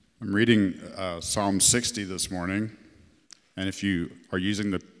I'm reading Psalm 60 this morning, and if you are using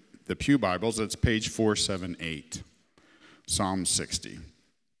the Pew Bibles, it's page 478, Psalm 60.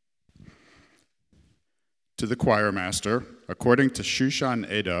 To the choir master, according to Shushan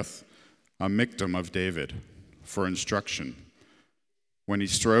Edoth, a miktam of David, for instruction, when he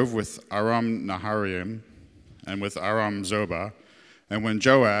strove with Aram Naharaim and with Aram Zobah, and when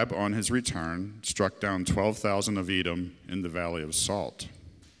Joab, on his return, struck down 12,000 of Edom in the valley of Salt.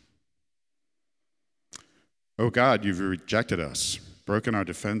 O God, you've rejected us, broken our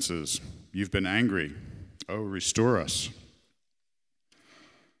defenses. You've been angry. Oh, restore us.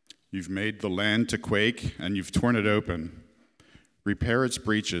 You've made the land to quake, and you've torn it open. Repair its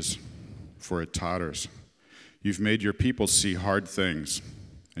breaches, for it totters. You've made your people see hard things,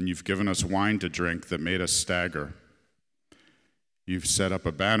 and you've given us wine to drink that made us stagger. You've set up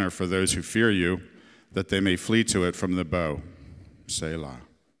a banner for those who fear you, that they may flee to it from the bow. Selah.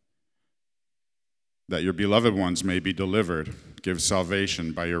 That your beloved ones may be delivered. Give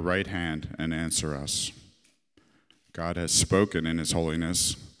salvation by your right hand and answer us. God has spoken in his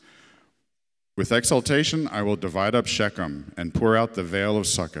holiness. With exultation I will divide up Shechem and pour out the vale of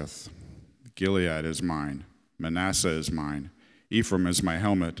Succoth. Gilead is mine, Manasseh is mine, Ephraim is my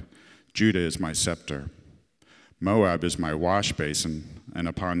helmet, Judah is my scepter. Moab is my wash basin, and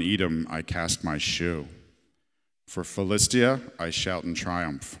upon Edom I cast my shoe. For Philistia I shout in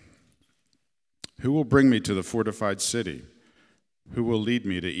triumph. Who will bring me to the fortified city? Who will lead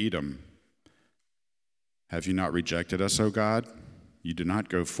me to Edom? Have you not rejected us, O God? You do not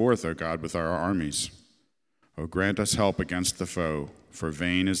go forth, O God, with our armies. O grant us help against the foe, for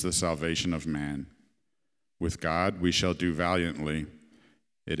vain is the salvation of man. With God we shall do valiantly.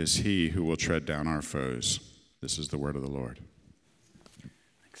 It is he who will tread down our foes. This is the word of the Lord.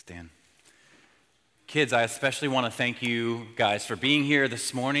 Thanks, Dan. Kids, I especially want to thank you guys for being here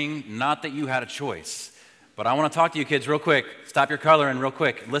this morning. Not that you had a choice, but I want to talk to you kids real quick. Stop your coloring real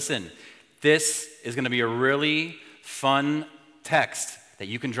quick. Listen, this is going to be a really fun text that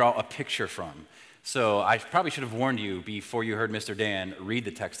you can draw a picture from. So I probably should have warned you before you heard Mr. Dan read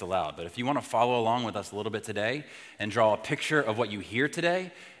the text aloud. But if you want to follow along with us a little bit today and draw a picture of what you hear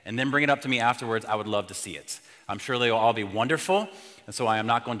today and then bring it up to me afterwards, I would love to see it. I'm sure they'll all be wonderful. And so I am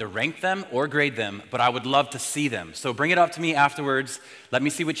not going to rank them or grade them, but I would love to see them. So bring it up to me afterwards. Let me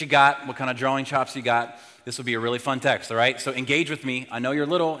see what you got, what kind of drawing chops you got. This will be a really fun text, all right? So engage with me. I know you're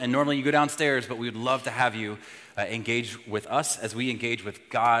little, and normally you go downstairs, but we would love to have you engage with us as we engage with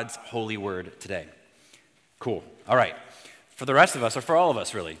God's holy word today. Cool. All right. For the rest of us, or for all of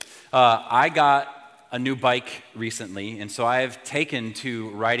us, really, I got a new bike recently, and so I've taken to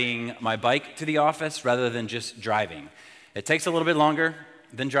riding my bike to the office rather than just driving. It takes a little bit longer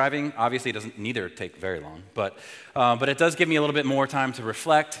than driving. Obviously, it doesn't neither take very long, but it does give me a little bit more time to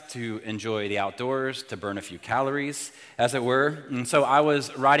reflect, to enjoy the outdoors, to burn a few calories, as it were. And so I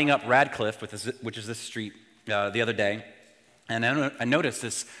was riding up Radcliffe, which is this street, the other day, and I noticed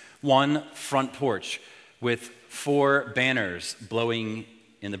this one front porch with 4 banners blowing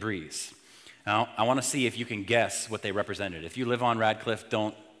in the breeze. Now, I want to see if you can guess what they represented. If you live on Radcliffe,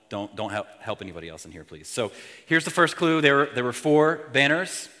 don't help anybody else in here, please. So here's the first clue. There were 4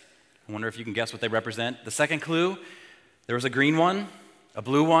 banners. I wonder if you can guess what they represent. The second clue, there was a green one, a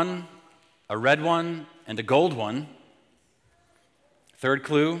blue one, a red one, and a gold one. Third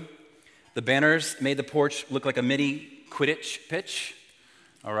clue, the banners made the porch look like a mini Quidditch pitch.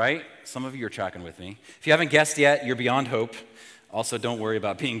 All right, some of you are tracking with me. If you haven't guessed yet, you're beyond hope. Also, don't worry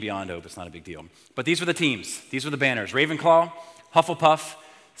about being beyond hope. It's not a big deal. But these were the teams. These were the banners. Ravenclaw, Hufflepuff,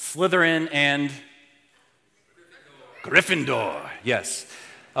 Slytherin, and Gryffindor. Yes.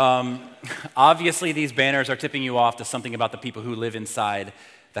 Obviously, these banners are tipping you off to something about the people who live inside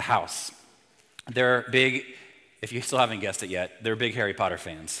the house. They're big, if you still haven't guessed it yet, they're big Harry Potter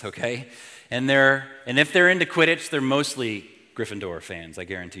fans, okay? And if they're into Quidditch, they're mostly Gryffindor fans, I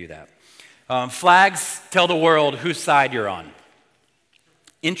guarantee you that. Flags tell the world whose side you're on.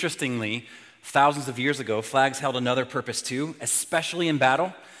 Interestingly, thousands of years ago, flags held another purpose too, especially in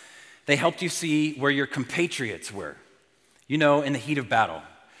battle. They helped you see where your compatriots were. You know, in the heat of battle,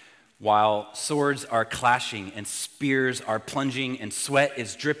 while swords are clashing and spears are plunging and sweat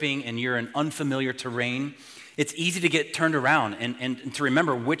is dripping and you're in unfamiliar terrain, it's easy to get turned around and to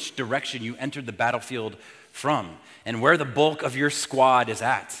remember which direction you entered the battlefield from and where the bulk of your squad is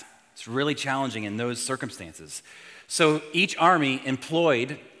at. It's really challenging in those circumstances. So each army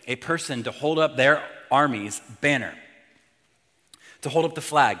employed a person to hold up their army's banner, to hold up the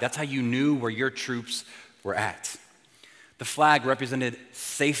flag. That's how you knew where your troops were at. The flag represented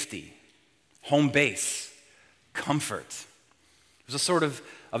safety, home base, comfort. It was a sort of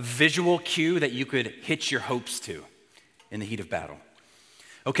a visual cue that you could hitch your hopes to in the heat of battle.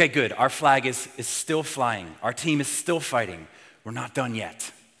 Okay, good. Our flag is still flying. Our team is still fighting. We're not done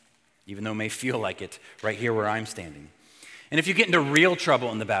yet, even though it may feel like it right here where I'm standing. And if you get into real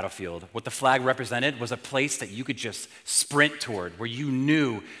trouble in the battlefield, what the flag represented was a place that you could just sprint toward, where you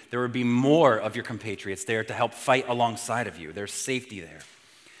knew there would be more of your compatriots there to help fight alongside of you. There's safety there.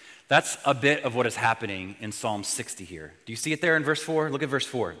 That's a bit of what is happening in Psalm 60 here. Do you see it there in verse 4? Look at verse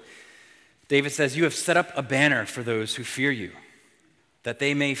 4. David says, "You have set up a banner for those who fear you, that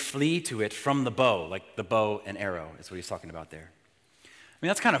they may flee to it from the bow," like the bow and arrow is what he's talking about there. I mean,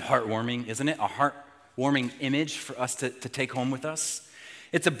 that's kind of heartwarming, isn't it? A heartwarming image for us to take home with us.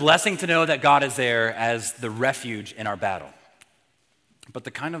 It's a blessing to know that God is there as the refuge in our battle. But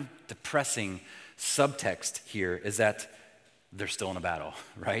the kind of depressing subtext here is that they're still in a battle,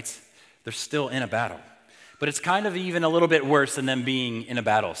 right? They're still in a battle. But it's kind of even a little bit worse than them being in a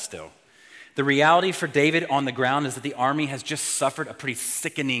battle still. The reality for David on the ground is that the army has just suffered a pretty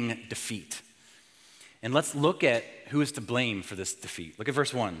sickening defeat. And let's look at who is to blame for this defeat. Look at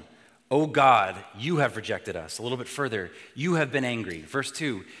verse 1. "O God, you have rejected us." A little bit further, "You have been angry." Verse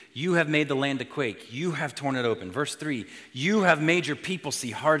 2, "You have made the land to quake. You have torn it open." Verse 3, "You have made your people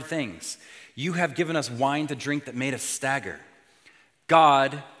see hard things. You have given us wine to drink that made us stagger."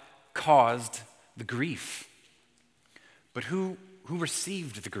 God caused the grief. But who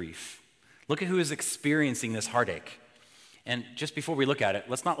received the grief? Look at who is experiencing this heartache. And just before we look at it,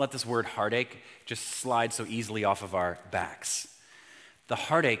 let's not let this word heartache just slide so easily off of our backs. The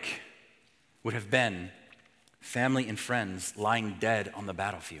heartache would have been family and friends lying dead on the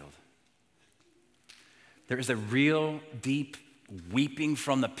battlefield. There is a real deep weeping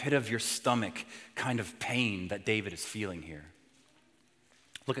from the pit of your stomach kind of pain that David is feeling here.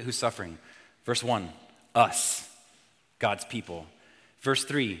 Look at who's suffering. Verse 1, us, God's people. Verse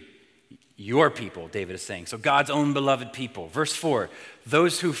 3, your people, David is saying. So God's own beloved people. Verse 4,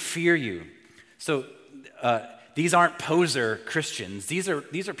 those who fear you. So these aren't poser Christians. These are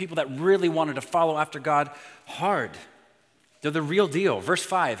people that really wanted to follow after God hard. They're the real deal. Verse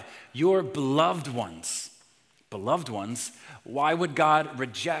 5, your beloved ones. Beloved ones? Why would God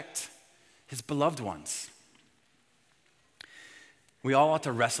reject his beloved ones? We all ought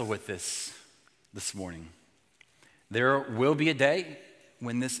to wrestle with this morning. There will be a day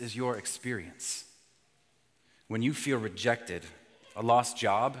when this is your experience. When you feel rejected, a lost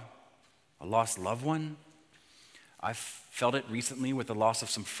job, a lost loved one. I've felt it recently with the loss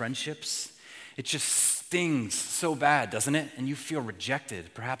of some friendships. It just stings so bad, doesn't it? And you feel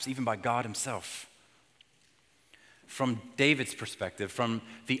rejected, perhaps even by God himself. From David's perspective, from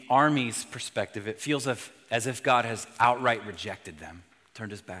the army's perspective, it feels as if God has outright rejected them,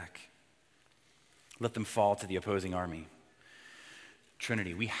 turned his back, let them fall to the opposing army.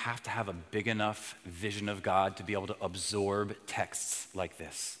 Trinity, we have to have a big enough vision of God to be able to absorb texts like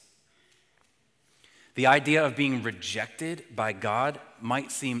this. The idea of being rejected by God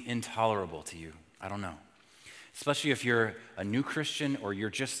might seem intolerable to you. I don't know. Especially if you're a new Christian or you're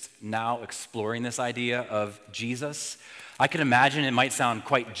just now exploring this idea of Jesus. I can imagine it might sound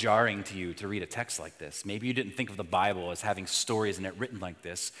quite jarring to you to read a text like this. Maybe you didn't think of the Bible as having stories in it written like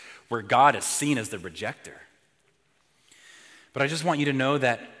this, where God is seen as the rejecter. But I just want you to know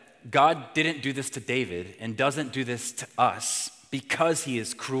that God didn't do this to David and doesn't do this to us because he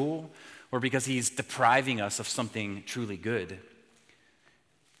is cruel or because he's depriving us of something truly good.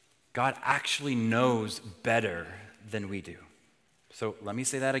 God actually knows better than we do. So let me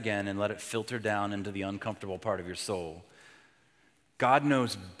say that again and let it filter down into the uncomfortable part of your soul. God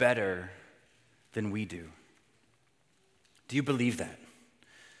knows better than we do. Do you believe that?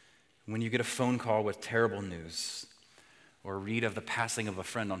 When you get a phone call with terrible news, or read of the passing of a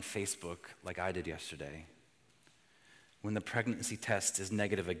friend on Facebook like I did yesterday, when the pregnancy test is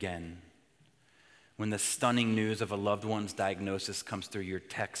negative again, when the stunning news of a loved one's diagnosis comes through your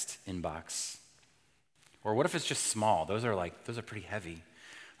text inbox. Or what if it's just small? Those are pretty heavy.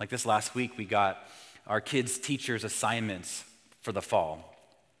 Like this last week, we got our kids' teachers' assignments for the fall.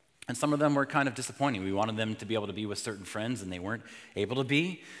 And some of them were kind of disappointing. We wanted them to be able to be with certain friends, and they weren't able to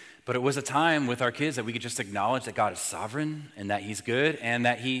be. But it was a time with our kids that we could just acknowledge that God is sovereign and that he's good and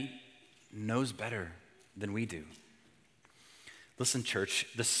that he knows better than we do. Listen, church,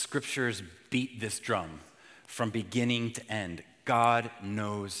 the scriptures beat this drum from beginning to end. God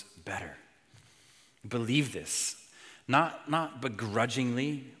knows better. Believe this, not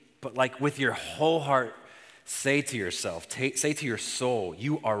begrudgingly, but like with your whole heart. Say to yourself, say to your soul,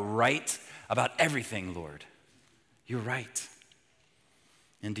 you are right about everything, Lord. You're right.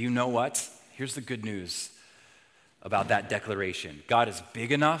 And do you know what? Here's the good news. about that declaration. God is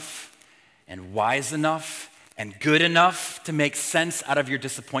big enough and wise enough and good enough to make sense out of your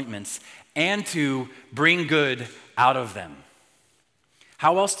disappointments and to bring good out of them.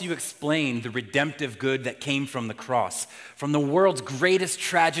 How else do you explain the redemptive good that came from the cross, from the world's greatest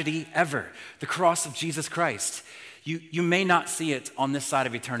tragedy ever, the cross of Jesus Christ? You may not see it on this side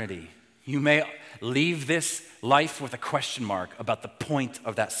of eternity. You may leave this life with a question mark about the point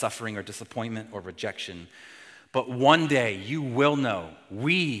of that suffering or disappointment or rejection. But one day you will know,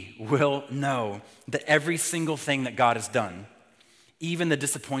 we will know, that every single thing that God has done, even the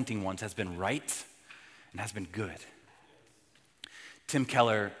disappointing ones, has been right and has been good. Tim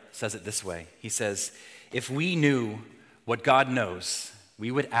Keller says it this way. He says, if we knew what God knows,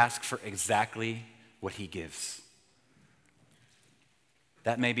 we would ask for exactly what he gives.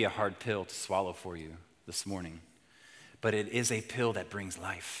 That may be a hard pill to swallow for you this morning, but it is a pill that brings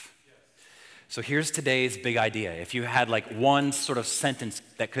life. So here's today's big idea. If you had like one sort of sentence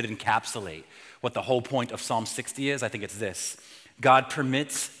that could encapsulate what the whole point of Psalm 60 is, I think it's this. God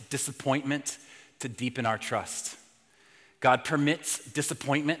permits disappointment to deepen our trust. God permits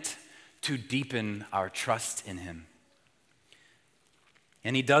disappointment to deepen our trust in him.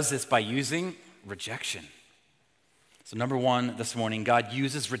 And he does this by using rejection. So number one this morning, God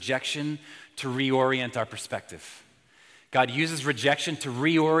uses rejection to reorient our perspective. God uses rejection to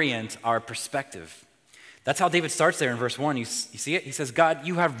reorient our perspective. That's how David starts there in verse 1. You see it? He says, God,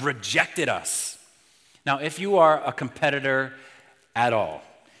 you have rejected us. Now, if you are a competitor at all,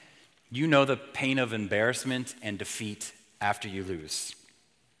 you know the pain of embarrassment and defeat after you lose.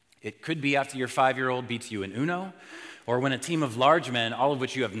 It could be after your 5-year-old beats you in Uno, or when a team of large men, all of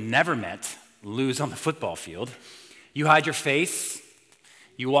which you have never met, lose on the football field. You hide your face.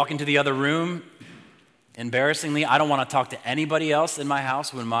 You walk into the other room. Embarrassingly, I don't want to talk to anybody else in my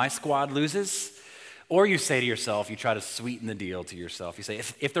house when my squad loses. Or you say to yourself, you try to sweeten the deal to yourself. You say,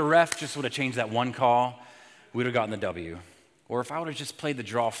 if the ref just would have changed that one call, we would have gotten the W. Or if I would have just played the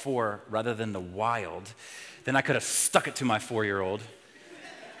draw 4 rather than the wild, then I could have stuck it to my 4-year-old,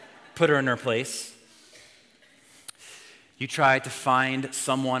 put her in her place. You try to find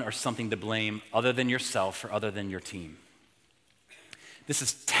someone or something to blame other than yourself or other than your team. This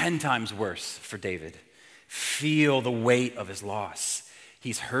is 10 times worse for David. Feel the weight of his loss.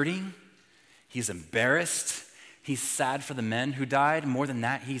 He's hurting. He's embarrassed. He's sad for the men who died. More than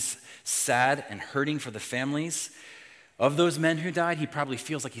that, he's sad and hurting for the families of those men who died. He probably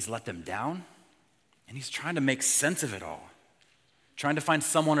feels like he's let them down. And he's trying to make sense of it all. Trying to find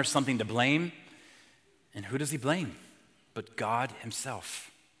someone or something to blame. And who does he blame? But God himself.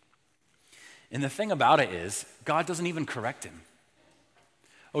 And the thing about it is, God doesn't even correct him.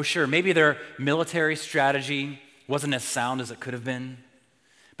 Oh, sure, maybe their military strategy wasn't as sound as it could have been.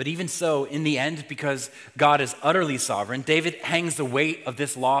 But even so, in the end, because God is utterly sovereign, David hangs the weight of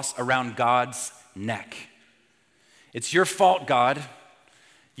this loss around God's neck. It's your fault, God.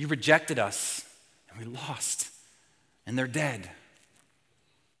 You rejected us, and we lost, and they're dead.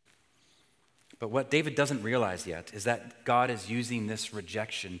 But what David doesn't realize yet is that God is using this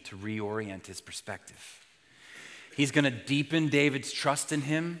rejection to reorient his perspective. He's going to deepen David's trust in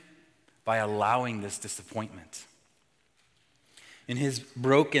him by allowing this disappointment. In his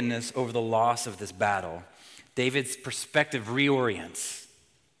brokenness over the loss of this battle, David's perspective reorients.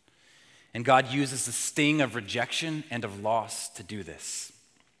 And God uses the sting of rejection and of loss to do this.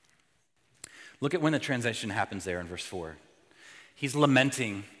 Look at when the transition happens there in verse 4. He's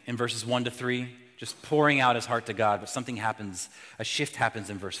lamenting in verses 1 to 3, just pouring out his heart to God, but something happens, a shift happens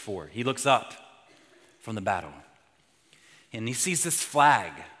in verse 4. He looks up from the battle. And he sees this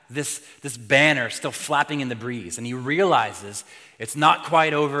flag, this banner still flapping in the breeze, and he realizes it's not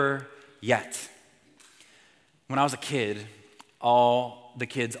quite over yet. When I was a kid, all the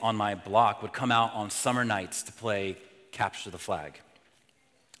kids on my block would come out on summer nights to play Capture the Flag.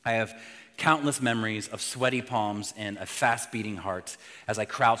 I have countless memories of sweaty palms and a fast-beating heart as I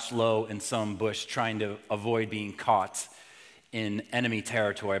crouched low in some bush trying to avoid being caught in enemy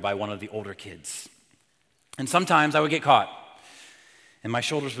territory by one of the older kids. And sometimes I would get caught. And my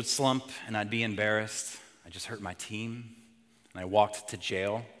shoulders would slump, and I'd be embarrassed. I just hurt my team, and I walked to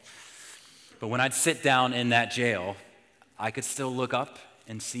jail. But when I'd sit down in that jail, I could still look up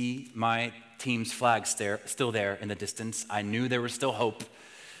and see my team's flag still there in the distance. I knew there was still hope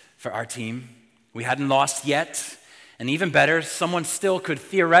for our team. We hadn't lost yet. And even better, someone still could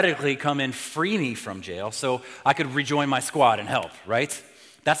theoretically come and free me from jail so I could rejoin my squad and help, right?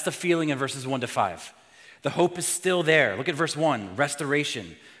 That's the feeling in verses 1 to 5. The hope is still there. Look at verse 1,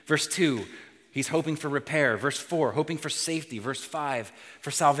 restoration. Verse 2, he's hoping for repair. Verse 4, hoping for safety. Verse 5, for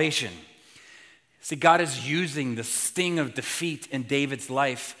salvation. See, God is using the sting of defeat in David's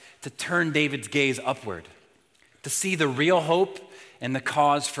life to turn David's gaze upward, to see the real hope and the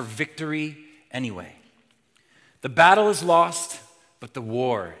cause for victory anyway. The battle is lost, but the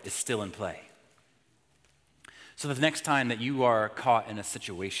war is still in play. So the next time that you are caught in a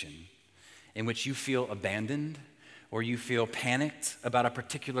situation in which you feel abandoned or you feel panicked about a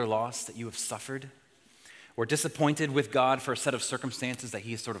particular loss that you have suffered, or disappointed with God for a set of circumstances that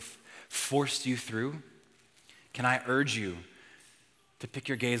he has sort of forced you through, can I urge you to pick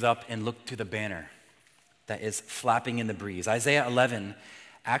your gaze up and look to the banner that is flapping in the breeze. Isaiah 11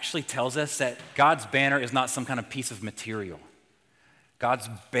 actually tells us that God's banner is not some kind of piece of material. God's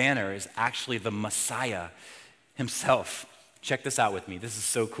banner is actually the Messiah himself. Check this out with me. This is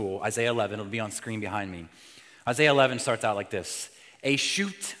so cool. Isaiah 11, it'll be on screen behind me. Isaiah 11 starts out like this. A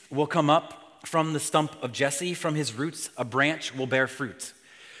shoot will come up from the stump of Jesse. From his roots, a branch will bear fruit.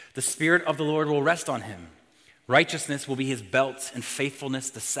 The Spirit of the Lord will rest on him. Righteousness will be his belt, and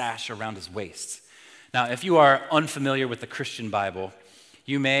faithfulness the sash around his waist. Now, if you are unfamiliar with the Christian Bible,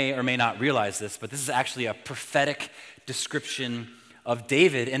 you may or may not realize this, but this is actually a prophetic description of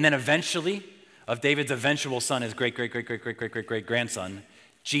David, and then eventually of David's eventual son, his great-great-great-great-great-great-great-grandson,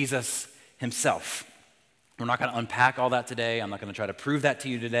 Jesus himself. We're not going to unpack all that today. I'm not going to try to prove that to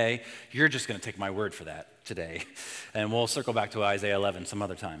you today. You're just going to take my word for that today. And we'll circle back to Isaiah 11 some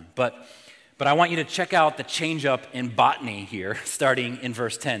other time. But I want you to check out the change up in botany here, starting in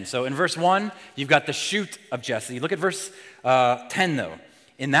verse 10. So in verse 1, you've got the shoot of Jesse. Look at verse 10, though.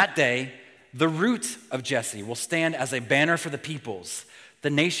 In that day, the root of Jesse will stand as a banner for the peoples. The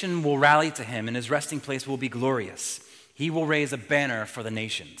nation will rally to him, and his resting place will be glorious. He will raise a banner for the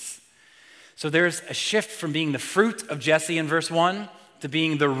nations. So there's a shift from being the fruit of Jesse in verse 1 to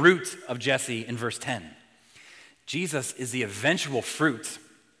being the root of Jesse in verse 10. Jesus is the eventual fruit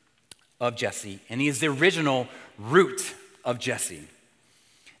of Jesse, and he is the original root of Jesse.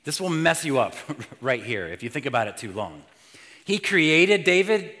 This will mess you up right here if you think about it too long. He created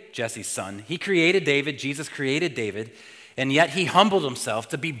David, Jesse's son. He created David, Jesus created David, and yet he humbled himself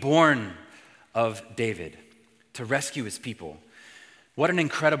to be born of David, to rescue his people. What an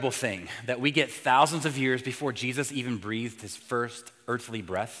incredible thing that we get thousands of years before Jesus even breathed his first earthly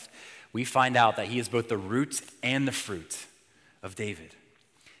breath. We find out that he is both the root and the fruit of David.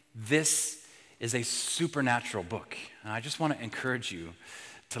 This is a supernatural book, and I just want to encourage you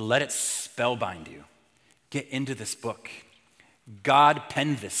to let it spellbind you. Get into this book. God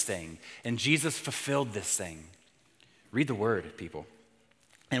penned this thing, and Jesus fulfilled this thing. Read the word, people.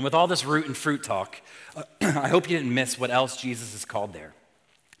 And with all this root and fruit talk, I hope you didn't miss what else Jesus is called there.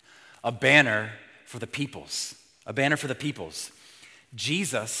 A banner for the peoples. A banner for the peoples.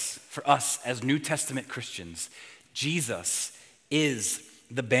 Jesus, for us as New Testament Christians, Jesus is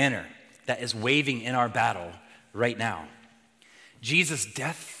the banner that is waving in our battle right now. Jesus'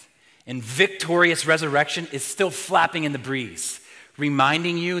 death and victorious resurrection is still flapping in the breeze,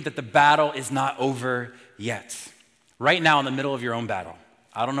 reminding you that the battle is not over yet. Right now in the middle of your own battle.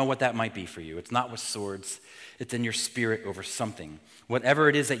 I don't know what that might be for you. It's not with swords. It's in your spirit over something. Whatever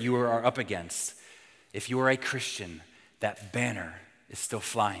it is that you are up against, if you are a Christian, that banner is still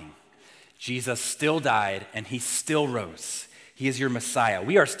flying. Jesus still died and he still rose. He is your Messiah.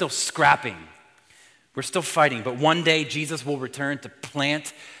 We are still scrapping. We're still fighting, but one day Jesus will return to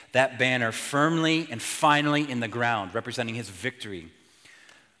plant that banner firmly and finally in the ground, representing his victory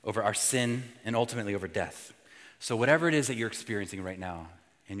over our sin and ultimately over death. So whatever it is that you're experiencing right now,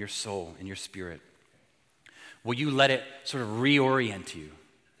 in your soul, in your spirit, will you let it sort of reorient you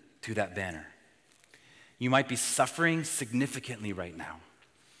to that banner? You might be suffering significantly right now,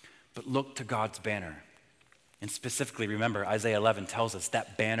 but look to God's banner. And specifically, remember, Isaiah 11 tells us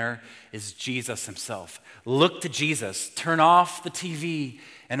that banner is Jesus himself. Look to Jesus. Turn off the TV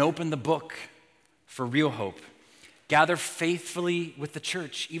and open the book for real hope. Gather faithfully with the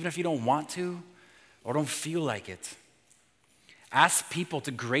church, even if you don't want to or don't feel like it. Ask people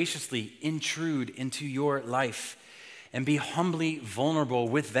to graciously intrude into your life and be humbly vulnerable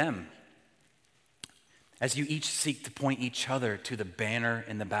with them as you each seek to point each other to the banner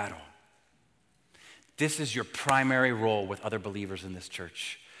in the battle. This is your primary role with other believers in this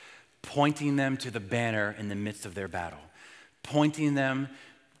church, pointing them to the banner in the midst of their battle, pointing them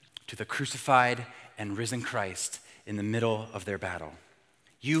to the crucified and risen Christ in the middle of their battle.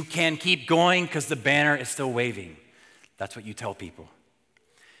 You can keep going because the banner is still waving. That's what you tell people.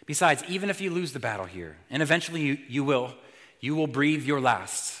 Besides, even if you lose the battle here, and eventually you will breathe your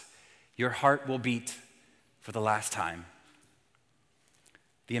last. Your heart will beat for the last time.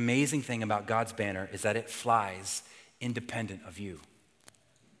 The amazing thing about God's banner is that it flies independent of you.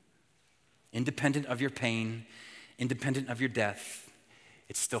 independent of your pain, independent of your death,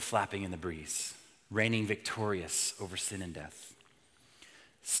 it's still flapping in the breeze, reigning victorious over sin and death.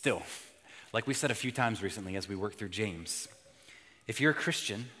 Still, like we said a few times recently as we worked through James, if you're a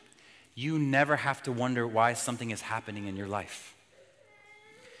Christian, you never have to wonder why something is happening in your life.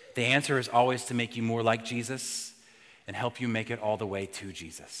 The answer is always to make you more like Jesus and help you make it all the way to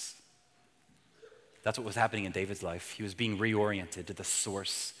Jesus. That's what was happening in David's life. He was being reoriented to the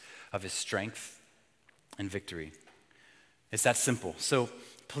source of his strength and victory. It's that simple. So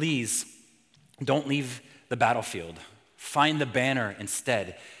please don't leave the battlefield. Find the banner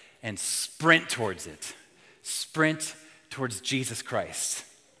instead and sprint towards it. Sprint towards Jesus Christ.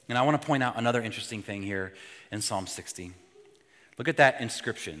 And I want to point out another interesting thing here in Psalm 60. Look at that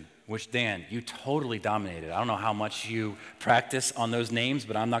inscription, which Dan, you totally dominated. I don't know how much you practice on those names,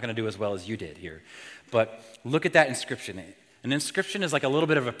 but I'm not going to do as well as you did here. But look at that inscription. An inscription is like a little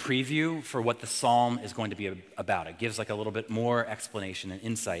bit of a preview for what the psalm is going to be about. It gives like a little bit more explanation and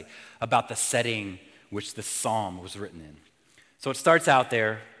insight about the setting which the psalm was written in. So it starts out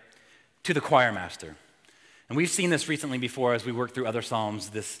there, to the choir master. And we've seen this recently before as we worked through other psalms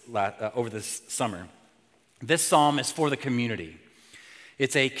over this summer. This psalm is for the community.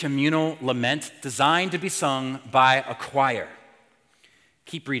 It's a communal lament designed to be sung by a choir.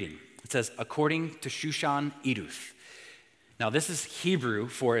 Keep reading. It says, according to Shushan Eduth. Now, this is Hebrew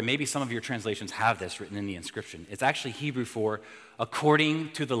for, and maybe some of your translations have this written in the inscription. It's actually Hebrew for,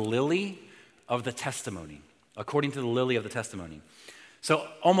 according to the lily of the testimony. According to the lily of the testimony. So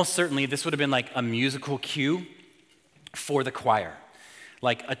almost certainly this would have been like a musical cue for the choir.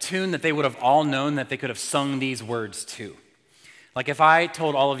 Like a tune that they would have all known that they could have sung these words to. Like if I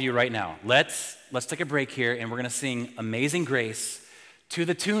told all of you right now, let's take a break here and we're going to sing Amazing Grace to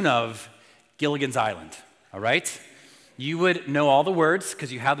the tune of Gilligan's Island, all right? You would know all the words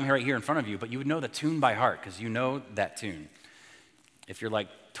because you have them right here in front of you, but you would know the tune by heart because you know that tune. If you're like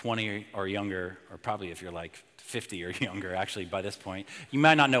 20 or younger, or probably if you're like 50 or younger, actually, by this point, you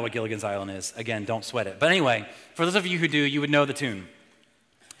might not know what Gilligan's Island is. Again, don't sweat it. But anyway, for those of you who do, you would know the tune.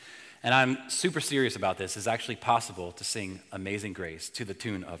 And I'm super serious about this. It's actually possible to sing Amazing Grace to the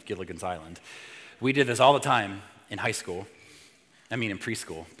tune of Gilligan's Island. We did this all the time in high school. I mean, in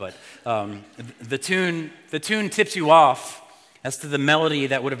preschool. But the tune tips you off as to the melody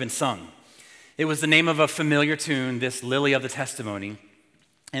that would have been sung. It was the name of a familiar tune, this Lily of the Testimony,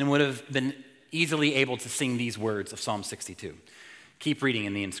 and would have been easily able to sing these words of Psalm 62. Keep reading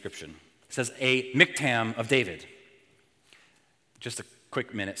in the inscription. It says, a miktam of David. Just a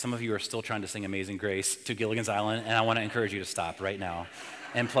quick minute. Some of you are still trying to sing Amazing Grace to Gilligan's Island, and I want to encourage you to stop right now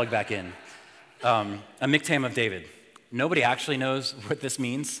and plug back in. A miktam of David. Nobody actually knows what this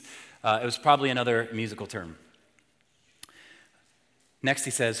means. It was probably another musical term. Next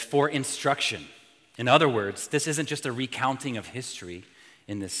he says, for instruction. In other words, this isn't just a recounting of history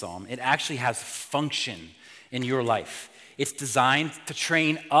in this psalm. It actually has function in your life. It's designed to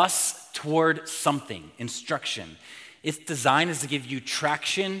train us toward something, instruction. Its design is to give you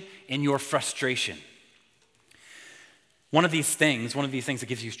traction in your frustration. One of these things that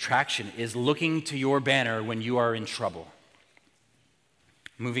gives you traction is looking to your banner when you are in trouble.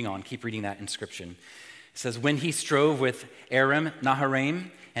 Moving on, keep reading that inscription. It says, when he strove with Aram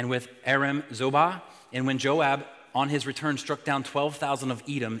Naharaim and with Aram Zobah, and when Joab on his return struck down 12,000 of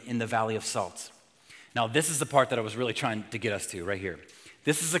Edom in the Valley of Salt. Now, this is the part that I was really trying to get us to right here.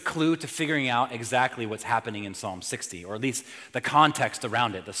 This is a clue to figuring out exactly what's happening in Psalm 60, or at least the context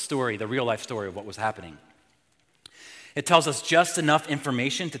around it, the story, the real-life story of what was happening. It tells us just enough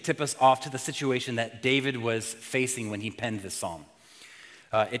information to tip us off to the situation that David was facing when he penned this psalm.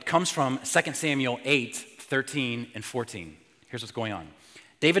 It comes from 2 Samuel 8, 13, and 14. Here's what's going on.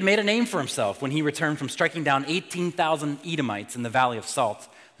 David made a name for himself when he returned from striking down 18,000 Edomites in the Valley of Salt.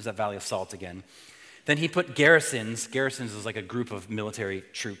 There's that Valley of Salt again. Then he put garrisons is like a group of military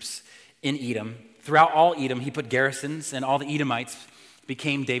troops in Edom. Throughout all Edom, he put garrisons, and all the Edomites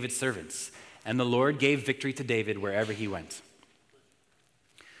became David's servants. And the Lord gave victory to David wherever he went.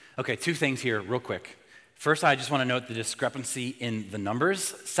 Okay, two things here real quick. First, I just want to note the discrepancy in the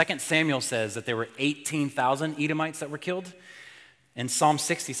numbers. 2 Samuel says that there were 18,000 Edomites that were killed. And Psalm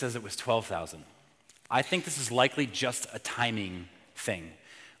 60 says it was 12,000. I think this is likely just a timing thing.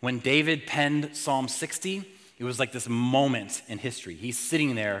 When David penned Psalm 60, it was like this moment in history. He's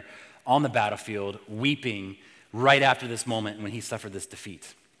sitting there on the battlefield, weeping right after this moment when he suffered this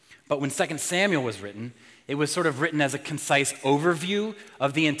defeat. But when 2 Samuel was written, it was sort of written as a concise overview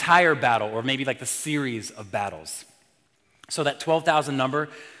of the entire battle, or maybe like the series of battles. So that 12,000 number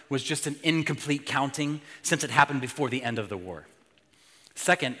was just an incomplete counting since it happened before the end of the war.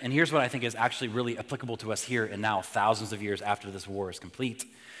 Second, and here's what I think is actually really applicable to us here and now, thousands of years after this war is complete.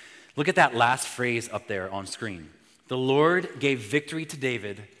 Look at that last phrase up there on screen. The Lord gave victory to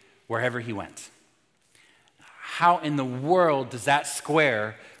David wherever he went. How in the world does that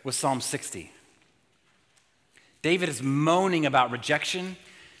square with Psalm 60? David is moaning about rejection.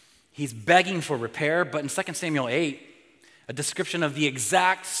 He's begging for repair, but in 2 Samuel 8, a description of the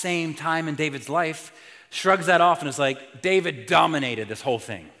exact same time in David's life shrugs that off and is like, David dominated this whole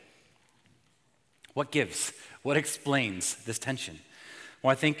thing. What gives? What explains this tension?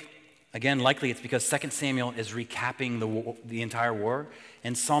 Well, I think, again, likely it's because 2 Samuel is recapping the entire war,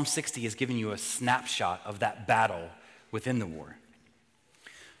 and Psalm 60 is giving you a snapshot of that battle within the war.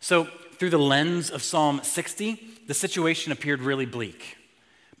 So, through the lens of Psalm 60, the situation appeared really bleak.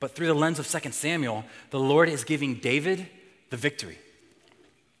 But through the lens of 2 Samuel, the Lord is giving David the victory.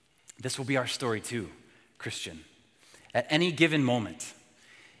 This will be our story too, Christian. At any given moment,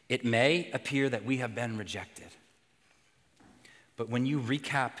 it may appear that we have been rejected. But when you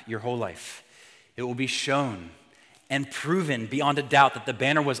recap your whole life, it will be shown and proven beyond a doubt that the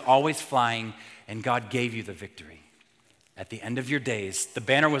banner was always flying and God gave you the victory. At the end of your days, the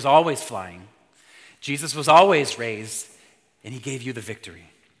banner was always flying. Jesus was always raised, and he gave you the victory.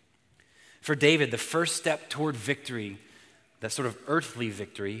 For David, the first step toward victory, that sort of earthly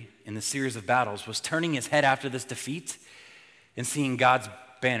victory in the series of battles, was turning his head after this defeat and seeing God's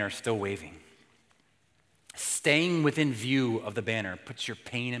banner still waving. Staying within view of the banner puts your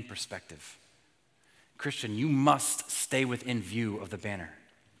pain in perspective. Christian, you must stay within view of the banner.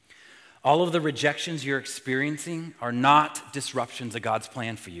 All of the rejections you're experiencing are not disruptions of God's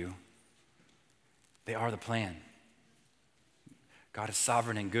plan for you. They are the plan. God is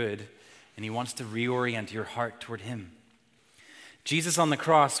sovereign and good, and he wants to reorient your heart toward him. Jesus on the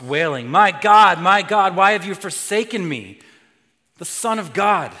cross wailing, my God, why have you forsaken me? The Son of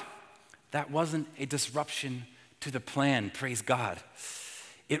God. That wasn't a disruption to the plan, praise God.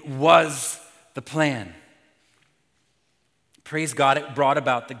 It was the plan. Praise God, it brought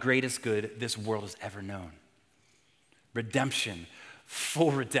about the greatest good this world has ever known. Redemption,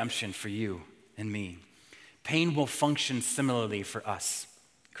 full redemption for you and me. Pain will function similarly for us,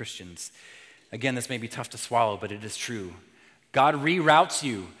 Christians. Again, this may be tough to swallow, but it is true. God reroutes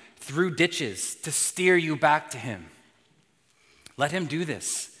you through ditches to steer you back to him. Let him do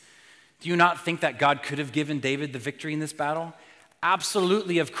this. Do you not think that God could have given David the victory in this battle?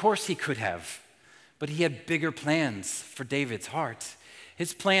 Absolutely, of course he could have. But he had bigger plans for David's heart.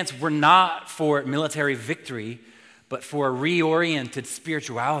 His plans were not for military victory, but for a reoriented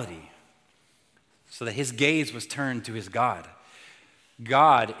spirituality, so that his gaze was turned to his God.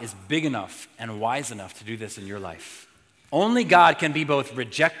 God is big enough and wise enough to do this in your life. Only God can be both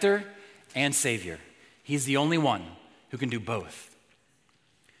rejecter and savior. He's the only one who can do both.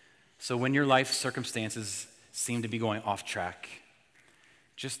 So when your life circumstances seem to be going off track,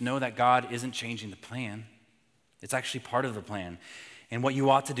 just know that God isn't changing the plan. It's actually part of the plan. And what you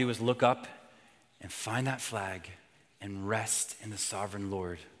ought to do is look up and find that flag and rest in the sovereign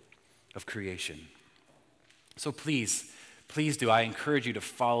Lord of creation. So please do, I encourage you to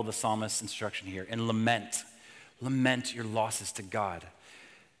follow the psalmist's instruction here and lament your losses to God.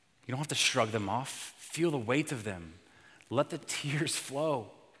 You don't have to shrug them off. Feel the weight of them. Let the tears flow.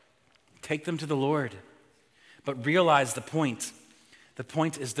 Take them to the Lord. But realize the point. The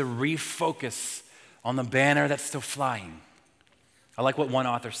point is to refocus on the banner that's still flying. I like what one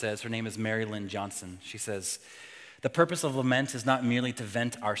author says. Her name is Mary Lynn Johnson. She says, the purpose of lament is not merely to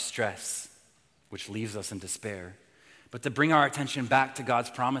vent our stress, which leaves us in despair, but to bring our attention back to God's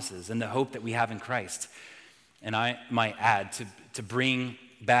promises and the hope that we have in Christ. And I might add, to bring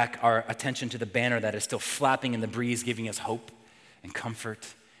back our attention to the banner that is still flapping in the breeze, giving us hope and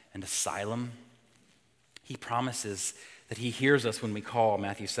comfort and asylum. He promises that he hears us when we call,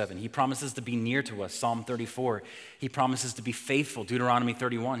 Matthew 7. He promises to be near to us, Psalm 34. He promises to be faithful, Deuteronomy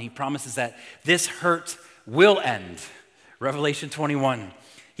 31. He promises that this hurt will end, Revelation 21.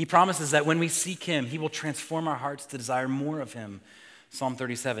 He promises that when we seek him, he will transform our hearts to desire more of him, Psalm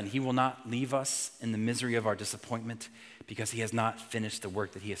 37. He will not leave us in the misery of our disappointment because he has not finished the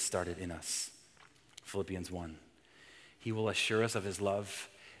work that he has started in us, Philippians 1. He will assure us of his love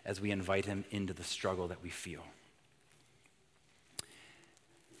as we invite him into the struggle that we feel.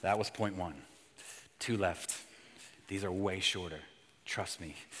 That was point one. 2 left. These are way shorter. Trust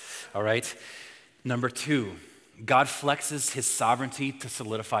me. All right? Number 2, God flexes his sovereignty to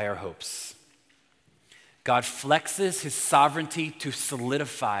solidify our hopes. God flexes his sovereignty to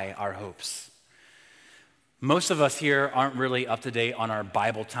solidify our hopes. Most of us here aren't really up to date on our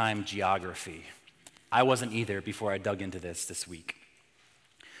Bible time geography. I wasn't either before I dug into this week.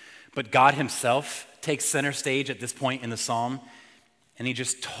 But God himself takes center stage at this point in the psalm, and he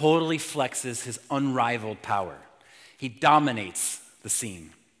just totally flexes his unrivaled power. He dominates the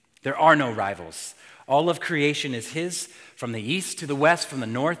scene. There are no rivals. All of creation is his, from the east to the west, from the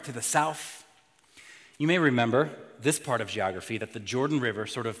north to the south. You may remember this part of geography, that the Jordan River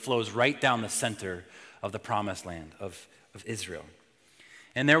sort of flows right down the center of the promised land of Israel.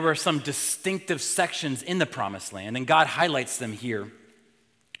 And there were some distinctive sections in the promised land, and God highlights them here,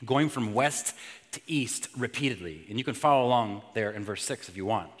 going from west to east repeatedly. And you can follow along there in verse 6 if you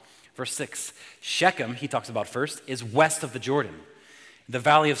want. Verse 6, Shechem, he talks about first, is west of the Jordan. The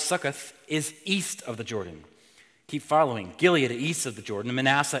valley of Succoth is east of the Jordan. Keep following. Gilead east of the Jordan.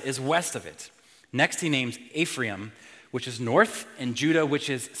 Manasseh is west of it. Next he names Ephraim, which is north, and Judah, which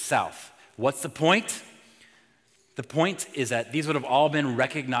is south. What's the point? The point is that these would have all been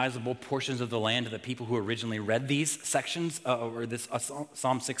recognizable portions of the land to the people who originally read these sections, or this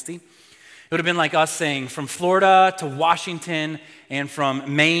Psalm 60. It would have been like us saying from Florida to Washington and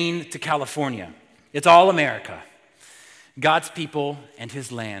from Maine to California. It's all America. God's people and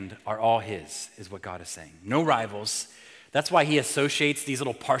his land are all his, is what God is saying. No rivals. That's why he associates these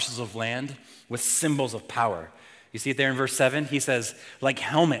little parcels of land with symbols of power. You see it there in verse 7? He says, like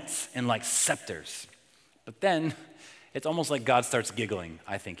helmets and like scepters. But then it's almost like God starts giggling,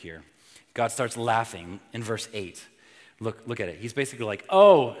 I think, here. God starts laughing in verse 8. Look at it. He's basically like,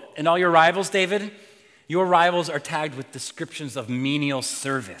 oh, and all your rivals, David? Your rivals are tagged with descriptions of menial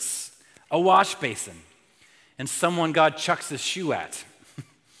service, a wash basin, and someone God chucks his shoe at.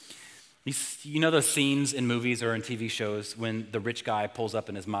 You know those scenes in movies or in TV shows when the rich guy pulls up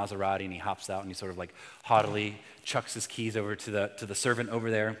in his Maserati and he hops out and he sort of like haughtily chucks his keys over to the servant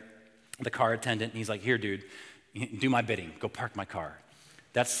over there, the car attendant, and he's like, here, dude, do my bidding. Go park my car.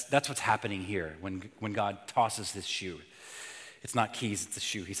 That's what's happening here when God tosses his shoe. It's not keys, it's a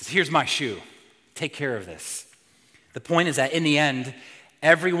shoe. He says, here's my shoe. Take care of this. The point is that in the end,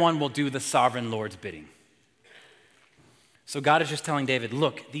 everyone will do the sovereign Lord's bidding. So God is just telling David,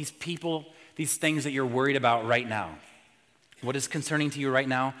 look, these people, these things that you're worried about right now, what is concerning to you right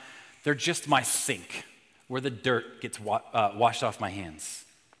now, they're just my sink where the dirt gets washed off my hands.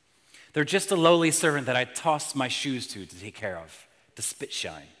 They're just a lowly servant that I toss my shoes to take care of, to spit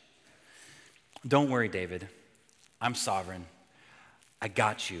shine. Don't worry, David. I'm sovereign. I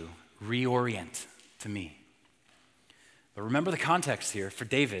got you. Reorient to me. But remember the context here for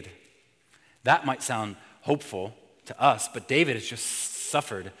David. That might sound hopeful to us, but David has just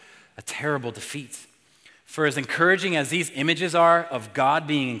suffered a terrible defeat. For as encouraging as these images are of God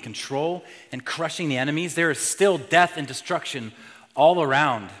being in control and crushing the enemies, there is still death and destruction all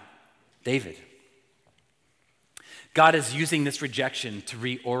around David. God is using this rejection to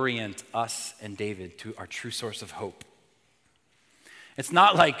reorient us and David to our true source of hope. It's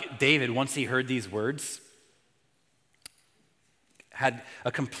not like David, once he heard these words, had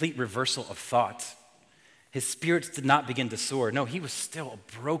a complete reversal of thought. His spirits did not begin to soar. No, he was still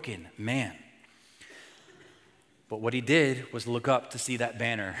a broken man. But what he did was look up to see that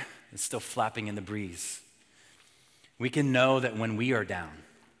banner is still flapping in the breeze. We can know that when we are down,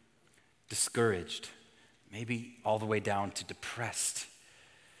 discouraged, maybe all the way down to depressed,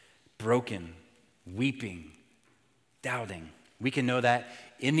 broken, weeping, doubting, we can know that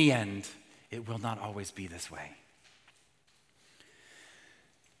in the end, it will not always be this way.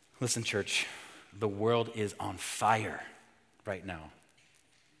 Listen, church, the world is on fire right now.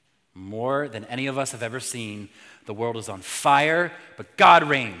 More than any of us have ever seen, the world is on fire, but God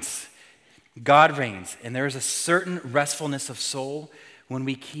reigns. God reigns, and there is a certain restfulness of soul when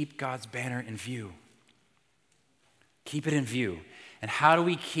we keep God's banner in view. Keep it in view. And how do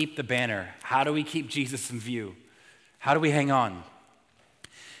we keep the banner? How do we keep Jesus in view? How do we hang on?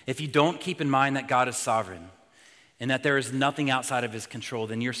 If you don't keep in mind that God is sovereign and that there is nothing outside of his control,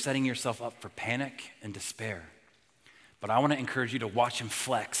 then you're setting yourself up for panic and despair. But I want to encourage you to watch him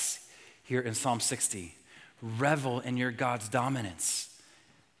flex here in Psalm 60. Revel in your God's dominance.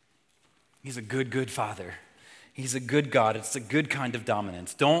 He's a good, good Father. He's a good God. It's a good kind of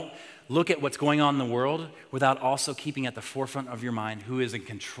dominance. Don't look at what's going on in the world without also keeping at the forefront of your mind who is in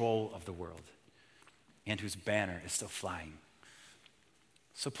control of the world and whose banner is still flying.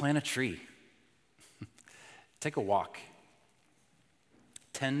 So plant a tree. Take a walk.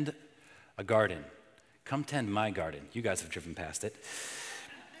 Tend a garden. Come tend my garden. You guys have driven past it.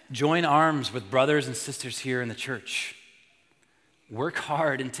 Join arms with brothers and sisters here in the church. Work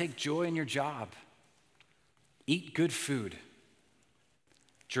hard and take joy in your job. Eat good food.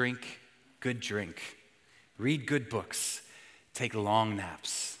 Drink good drink. Read good books. Take long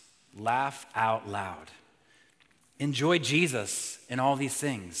naps. Laugh out loud. Enjoy Jesus in all these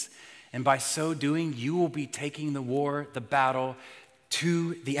things. And by so doing, you will be taking the war, the battle,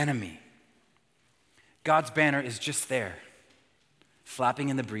 to the enemy. God's banner is just there, flapping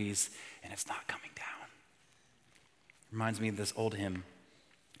in the breeze, and it's not coming down. Reminds me of this old hymn.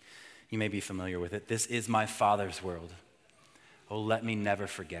 You may be familiar with it. This is my Father's world. Oh, let me never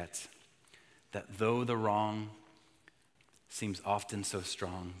forget that though the wrong seems often so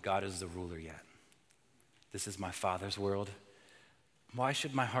strong, God is the ruler yet. This is my Father's world. Why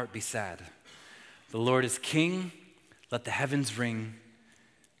should my heart be sad? The Lord is king. Let the heavens ring.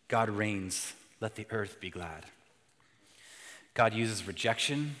 God reigns. Let the earth be glad. God uses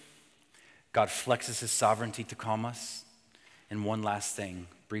rejection. God flexes his sovereignty to calm us. And one last thing,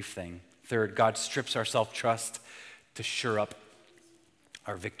 brief thing. Third, God strips our self-trust to shore up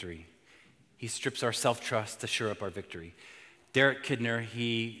our victory. He strips our self-trust to shore up our victory. Derek Kidner,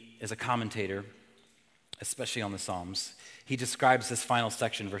 he is a commentator, especially on the Psalms. He describes this final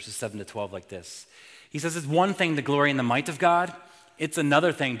section, verses 7 to 12, like this. He says, it's one thing to glory in the might of God. It's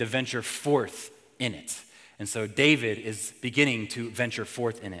another thing to venture forth in it. And so David is beginning to venture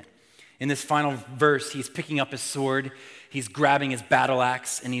forth in it. In this final verse, he's picking up his sword, he's grabbing his battle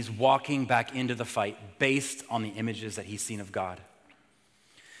axe, and he's walking back into the fight based on the images that he's seen of God.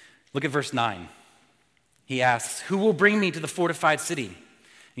 Look at verse 9. He asks, who will bring me to the fortified city? And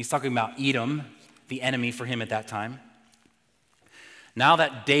he's talking about Edom, the enemy for him at that time. Now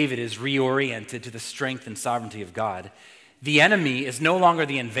that David is reoriented to the strength and sovereignty of God, the enemy is no longer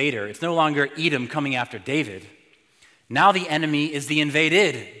the invader. It's no longer Edom coming after David. Now the enemy is the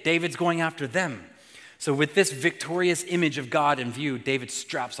invaded. David's going after them. So with this victorious image of God in view, David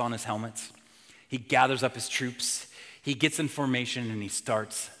straps on his helmet. He gathers up his troops. He gets in formation and he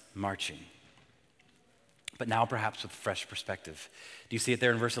starts marching. But now perhaps with fresh perspective. Do you see it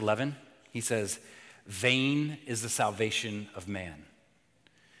there in verse 11? He says, vain is the salvation of man.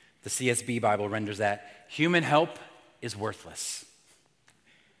 The CSB Bible renders that human help is worthless.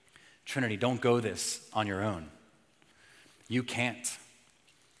 Trinity, don't go this on your own. You can't.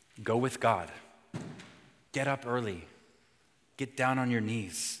 Go with God. Get up early. Get down on your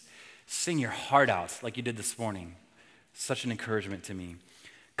knees. Sing your heart out like you did this morning. Such an encouragement to me.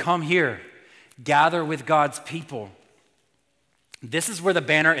 Come here. Gather with God's people. This is where the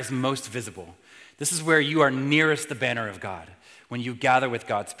banner is most visible. This is where you are nearest the banner of God, when you gather with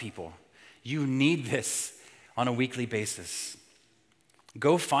God's people. You need this on a weekly basis.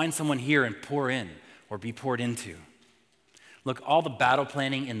 Go find someone here and pour in or be poured into. Look, all the battle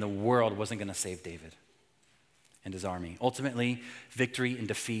planning in the world wasn't going to save David and his army. Ultimately, victory and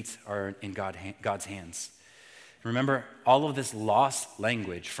defeat are in God's hands. Remember, all of this lost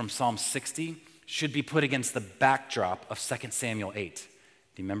language from Psalm 60 should be put against the backdrop of 2 Samuel 8. Do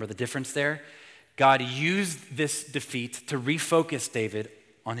you remember the difference there? God used this defeat to refocus David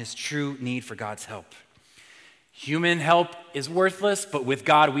on his true need for God's help. Human help is worthless, but with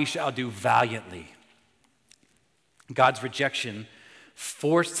God we shall do valiantly. God's rejection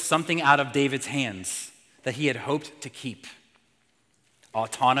forced something out of David's hands that he had hoped to keep.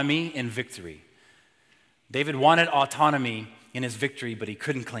 Autonomy and victory. David wanted autonomy in his victory, but he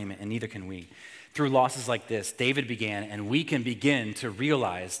couldn't claim it, and neither can we. Through losses like this, David began, and we can begin to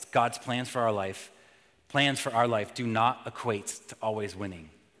realize God's plans for our life do not equate to always winning.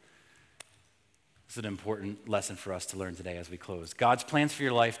 This is an important lesson for us to learn today as we close. God's plans for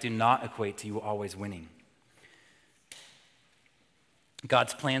your life do not equate to you always winning.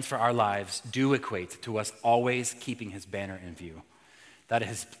 God's plans for our lives do equate to us always keeping his banner in view. That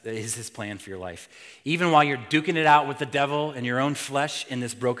is his plan for your life. Even while you're duking it out with the devil and your own flesh in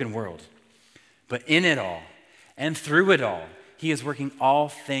this broken world. But in it all and through it all, he is working all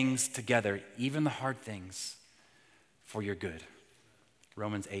things together, even the hard things, for your good.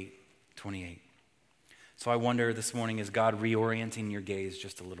 Romans 8:28. So I wonder this morning, is God reorienting your gaze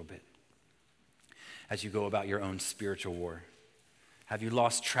just a little bit as you go about your own spiritual war? Have you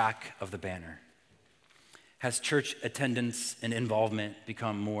lost track of the banner? Has church attendance and involvement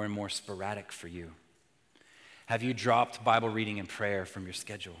become more and more sporadic for you? Have you dropped Bible reading and prayer from your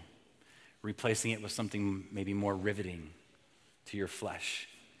schedule, replacing it with something maybe more riveting to your flesh?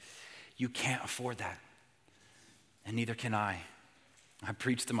 You can't afford that, and neither can I. I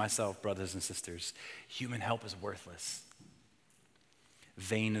preach to myself, brothers and sisters, human help is worthless.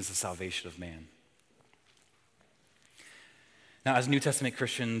 Vain is the salvation of man. Now, as New Testament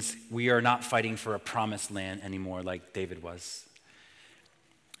Christians, we are not fighting for a promised land anymore like David was.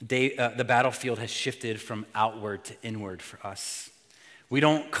 The battlefield has shifted from outward to inward for us. We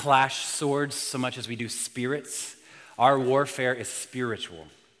don't clash swords so much as we do spirits. Our warfare is spiritual.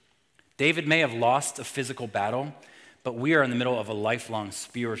 David may have lost a physical battle, But we are in the middle of a lifelong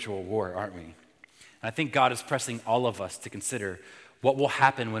spiritual war, aren't we? And I think God is pressing all of us to consider what will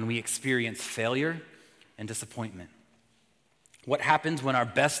happen when we experience failure and disappointment. What happens when our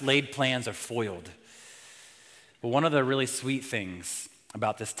best laid plans are foiled? But one of the really sweet things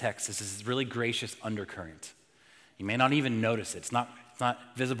about this text is this really gracious undercurrent. You may not even notice it. It's not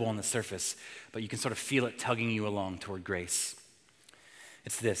visible on the surface, but you can sort of feel it tugging you along toward grace.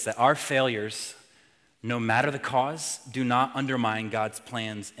 It's this, that our failures, no matter the cause, do not undermine God's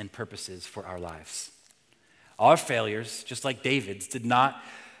plans and purposes for our lives. Our failures, just like David's, did not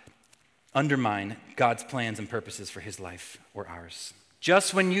undermine God's plans and purposes for his life or ours.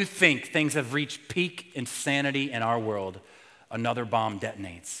 Just when you think things have reached peak insanity in our world, another bomb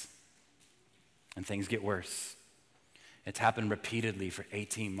detonates and things get worse. It's happened repeatedly for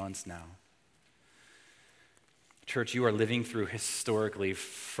 18 months now. Church, you are living through historically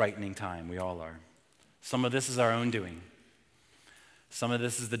frightening time. We all are. Some of this is our own doing. Some of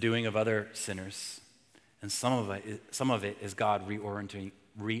this is the doing of other sinners. And some of it is God reorienting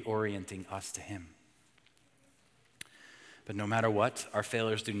us to him. But no matter what, our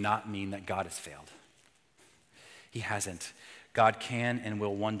failures do not mean that God has failed. He hasn't. God can and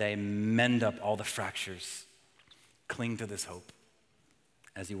will one day mend up all the fractures. Cling to this hope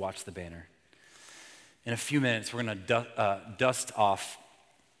as you watch the banner. In a few minutes, we're going to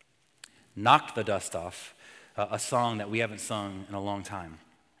knock the dust off a song that we haven't sung in a long time.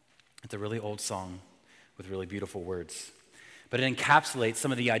 It's a really old song with really beautiful words. But it encapsulates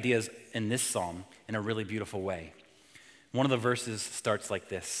some of the ideas in this psalm in a really beautiful way. One of the verses starts like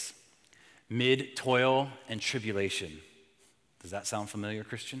this: mid toil and tribulation. Does that sound familiar,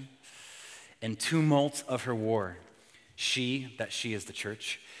 Christian? In tumult of her war, she is the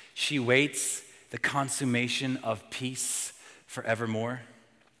church, she waits the consummation of peace forevermore.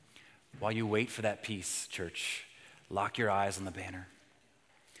 While you wait for that peace, church, lock your eyes on the banner.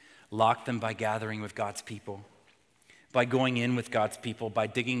 Lock them by gathering with God's people, by going in with God's people, by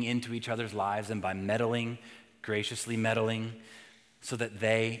digging into each other's lives, and by graciously meddling, so that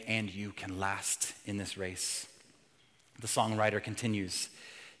they and you can last in this race. The songwriter continues,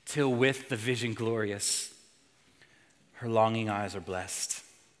 till with the vision glorious, her longing eyes are blessed,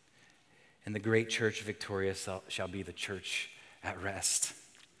 and the great church victorious shall be the church at rest.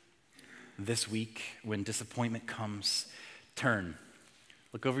 This week, when disappointment comes, turn,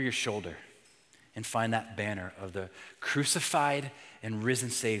 look over your shoulder, and find that banner of the crucified and risen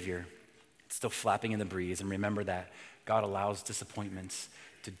Savior. It's still flapping in the breeze, and remember that God allows disappointments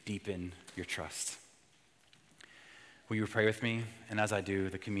to deepen your trust. Will you pray with me? And as I do,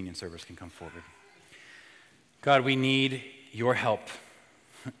 the communion servers can come forward. God, we need your help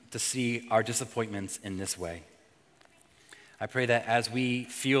to see our disappointments in this way. I pray that as we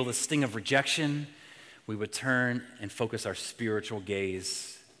feel the sting of rejection, we would turn and focus our spiritual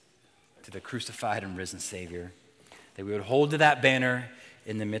gaze to the crucified and risen Savior, that we would hold to that banner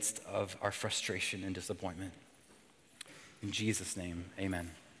in the midst of our frustration and disappointment. In Jesus' name,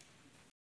 amen.